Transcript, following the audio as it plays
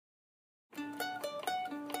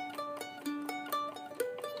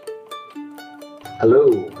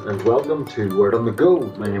Hello and welcome to Word on the Go.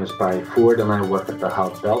 My name is Barry Ford and I work at the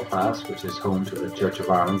Hub Belfast, which is home to the Church of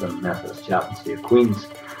Ireland and Methodist Chaplaincy of Queens.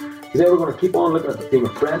 Today we're going to keep on looking at the theme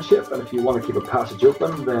of friendship, and if you want to keep a passage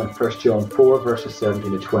open, then 1 John 4 verses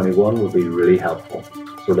 17 to 21 will be really helpful.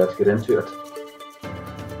 So let's get into it.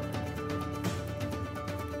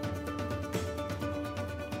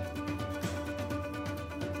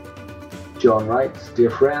 John writes,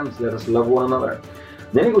 "Dear friends, let us love one another."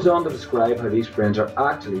 Then he goes on to describe how these friends are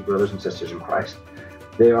actually brothers and sisters in Christ.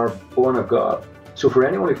 They are born of God. So for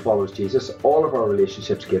anyone who follows Jesus, all of our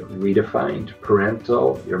relationships get redefined.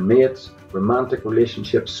 Parental, your mates, romantic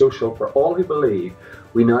relationships, social. For all who believe,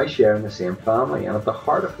 we now share in the same family, and at the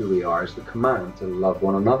heart of who we are is the command to love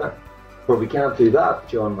one another. For we can't do that,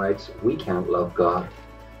 John writes, we can't love God.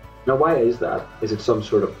 Now why is that? Is it some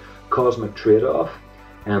sort of cosmic trade-off?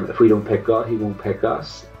 If we don't pick God, he won't pick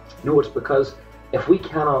us? No, it's because if we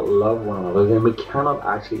cannot love one another, then we cannot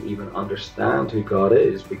actually even understand who God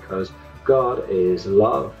is, because God is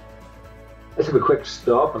love. Let's have a quick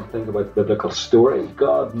stop and think about the biblical story.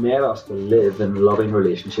 God made us to live in loving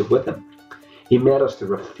relationship with him. He made us to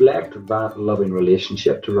reflect that loving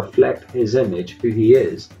relationship, to reflect his image, who he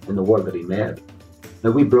is, in the world that he made.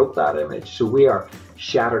 Now we broke that image, so we are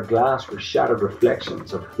shattered glass, we're shattered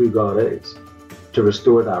reflections of who God is. To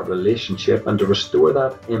restore that relationship and to restore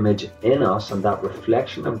that image in us and that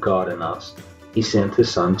reflection of God in us, he sent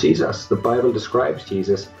his son Jesus. The Bible describes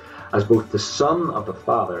Jesus as both the Son of the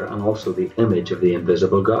Father and also the image of the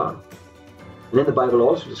invisible God. And then the Bible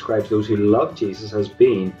also describes those who love Jesus as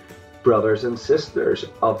being brothers and sisters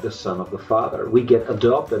of the Son of the Father. We get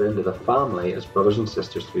adopted into the family as brothers and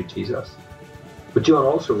sisters through Jesus. But John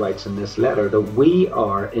also writes in this letter that we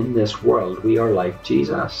are in this world, we are like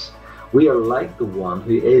Jesus. We are like the one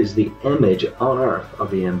who is the image on earth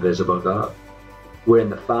of the invisible God. We're in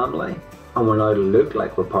the family, and we're now to look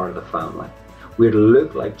like we're part of the family. We're to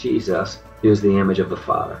look like Jesus, who is the image of the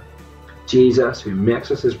Father. Jesus, who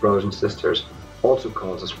makes us his brothers and sisters, also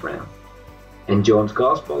calls us friend. In John's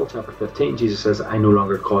Gospel, chapter 15, Jesus says, "I no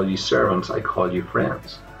longer call you servants, I call you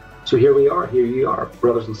friends." So here we are, here you are,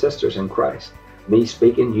 brothers and sisters in Christ. Me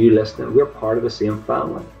speaking, you listening, we're part of the same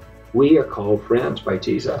family. We are called friends by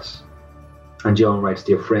Jesus. And John writes,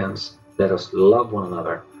 "Dear friends, let us love one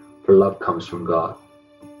another, for love comes from God."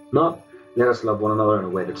 Not let us love one another in a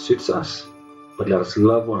way that suits us, but let us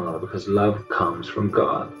love one another because love comes from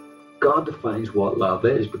God. God defines what love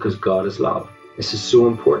is because God is love. This is so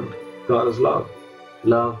important. God is love.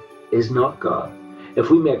 Love is not God.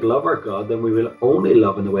 If we make love our God, then we will only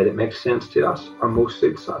love in the way that makes sense to us or most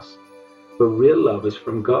suits us. But real love is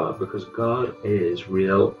from God because God is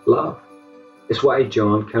real love. It's why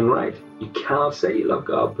John can write, you cannot say you love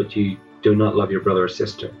God, but you do not love your brother or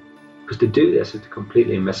sister. Because to do this is to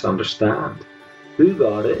completely misunderstand who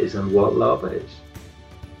God is and what love is.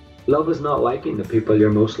 Love is not liking the people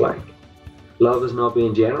you're most like. Love is not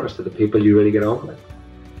being generous to the people you really get on with.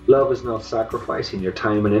 Love is not sacrificing your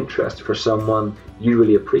time and interest for someone you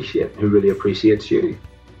really appreciate who really appreciates you.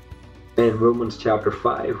 In Romans chapter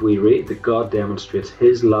 5, we read that God demonstrates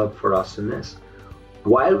his love for us in this.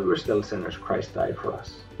 While we were still sinners, Christ died for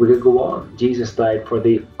us. We could go on. Jesus died for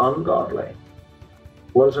the ungodly.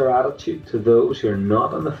 What is our attitude to those who are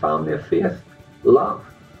not in the family of faith? Love.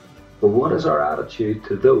 But what is our attitude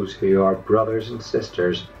to those who are brothers and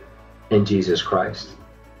sisters in Jesus Christ?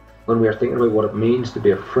 When we are thinking about what it means to be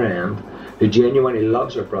a friend who genuinely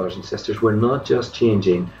loves our brothers and sisters, we're not just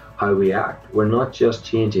changing how we act. We're not just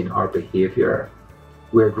changing our behavior.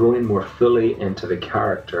 We're growing more fully into the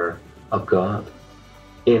character of God.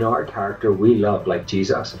 In our character, we love like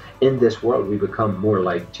Jesus. In this world, we become more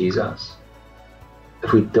like Jesus.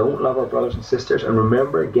 If we don't love our brothers and sisters, and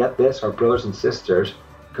remember, get this, our brothers and sisters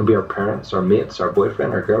can be our parents, our mates, our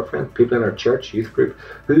boyfriend, our girlfriend, people in our church, youth group,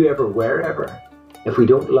 whoever, wherever. If we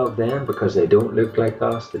don't love them because they don't look like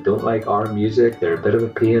us, they don't like our music, they're a bit of a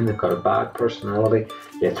pain, they've got a bad personality,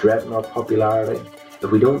 they threaten our popularity. If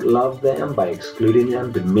we don't love them by excluding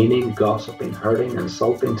them, demeaning, gossiping, hurting,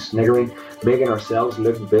 insulting, sniggering, making ourselves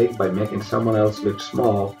look big by making someone else look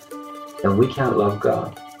small, then we can't love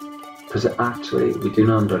God. Because actually we do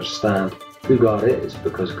not understand who God is,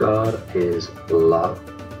 because God is love.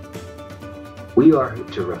 We are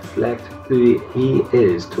to reflect who he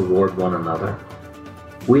is toward one another.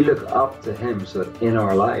 We look up to him so that in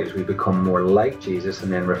our lives we become more like Jesus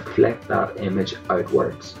and then reflect that image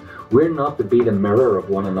outwards. We're not to be the mirror of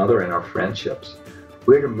one another in our friendships.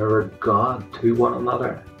 We're to mirror God to one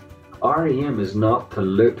another. Our aim is not to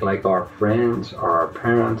look like our friends or our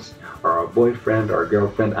parents or our boyfriend or our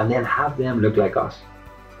girlfriend and then have them look like us.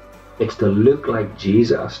 It's to look like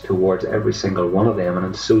Jesus towards every single one of them, and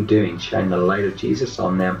in so doing shine the light of Jesus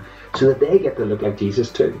on them so that they get to look like Jesus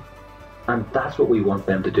too. And that's what we want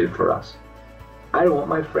them to do for us. I don't want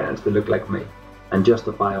my friends to look like me and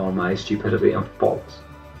justify all my stupidity and faults.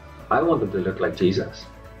 I want them to look like Jesus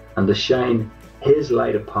and to shine his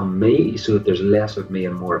light upon me so that there's less of me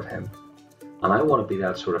and more of him. And I want to be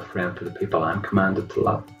that sort of friend to the people I'm commanded to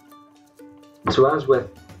love. And so as with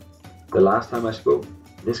the last time I spoke,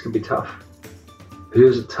 this can be tough. Who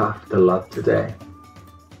is it tough to love today?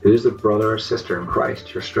 Who is the brother or sister in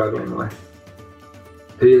Christ you're struggling with?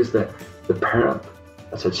 Who is the parent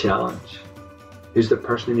that's a challenge? Who's the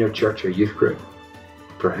person in your church or youth group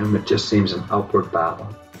for whom it just seems an upward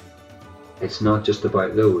battle? It's not just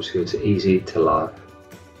about those who it's easy to love.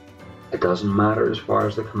 It doesn't matter as far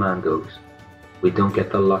as the command goes. We don't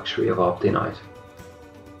get the luxury of opting out.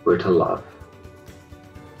 We're to love.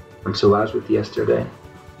 And so as with yesterday,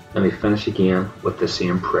 let me finish again with the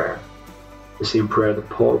same prayer. The same prayer that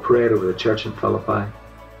Paul prayed over the church in Philippi,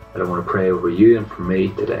 that I want to pray over you and for me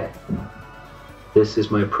today. This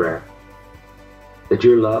is my prayer, that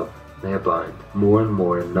your love may abound more and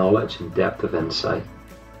more in knowledge and depth of insight,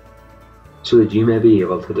 so that you may be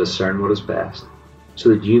able to discern what is best, so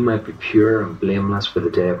that you might be pure and blameless for the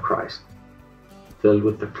day of Christ, filled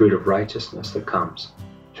with the fruit of righteousness that comes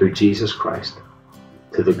through Jesus Christ,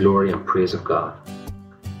 to the glory and praise of God.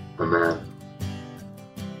 Amen.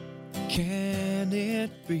 Can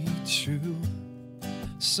it be true?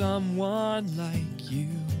 Someone like you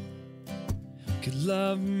could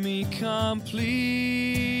love me completely.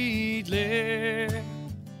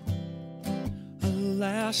 A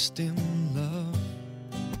lasting love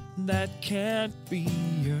that can't be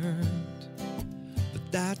earned,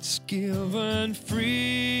 but that's given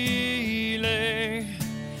freely.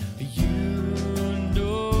 You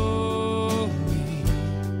know me,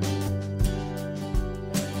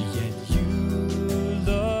 yet you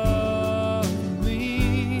love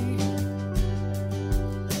me.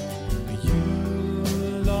 You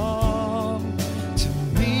long to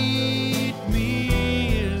meet me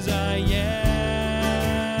as I am.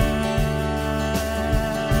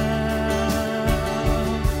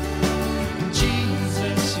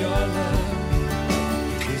 Jesus, your love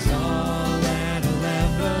is all that I'll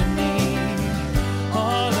ever need,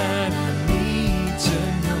 all that I need to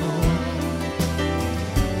know.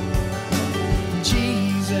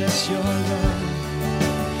 Jesus, your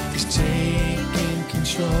love is taking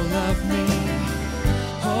control of me.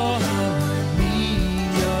 Oh, how I need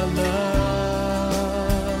your love.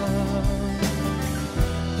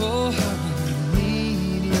 Oh, how I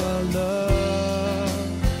need your love.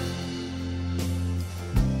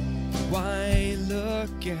 Why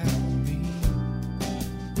look at me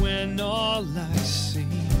when all I see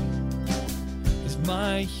is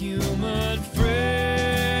my human frailty?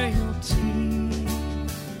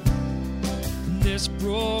 This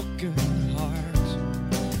broken heart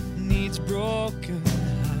needs broken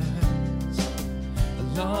hands,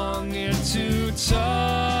 longing to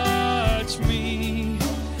touch me.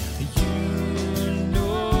 You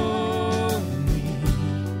know me,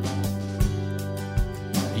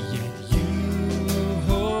 yet you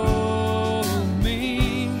hold me.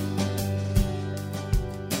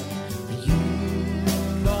 You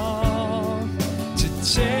long to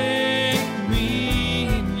take me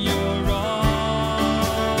in your arms.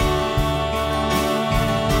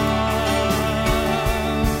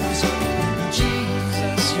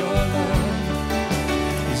 Jesus, your love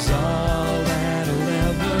is all that I'll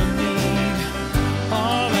ever need,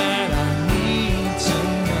 all that I need to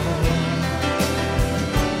know.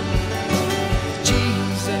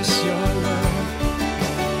 Jesus, your love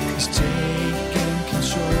is taking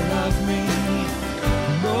control of me.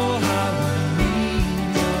 Know how I need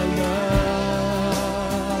your love.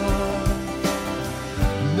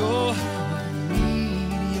 Know how I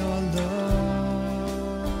need your love.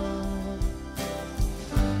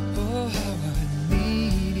 Oh, how I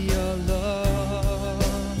need your love.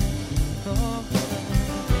 Oh,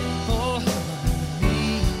 how I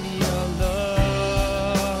need your love.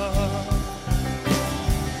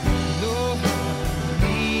 Know how I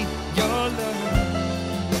need your love.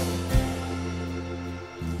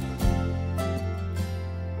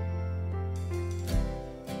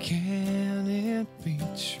 Can it be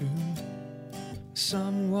true?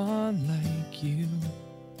 Someone like you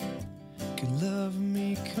could love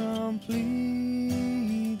me completely.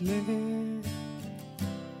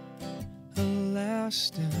 A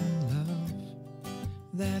lasting love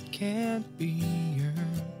that can't be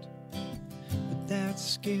earned, but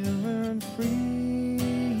that's given freely.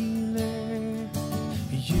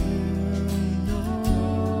 You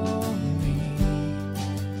know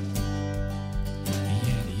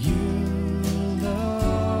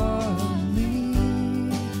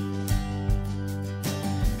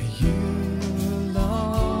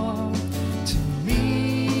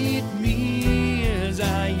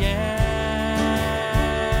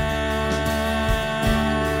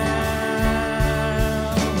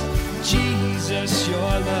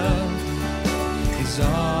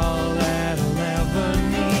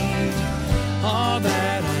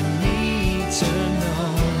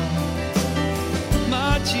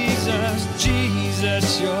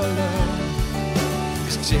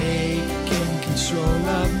control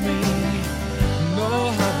of me.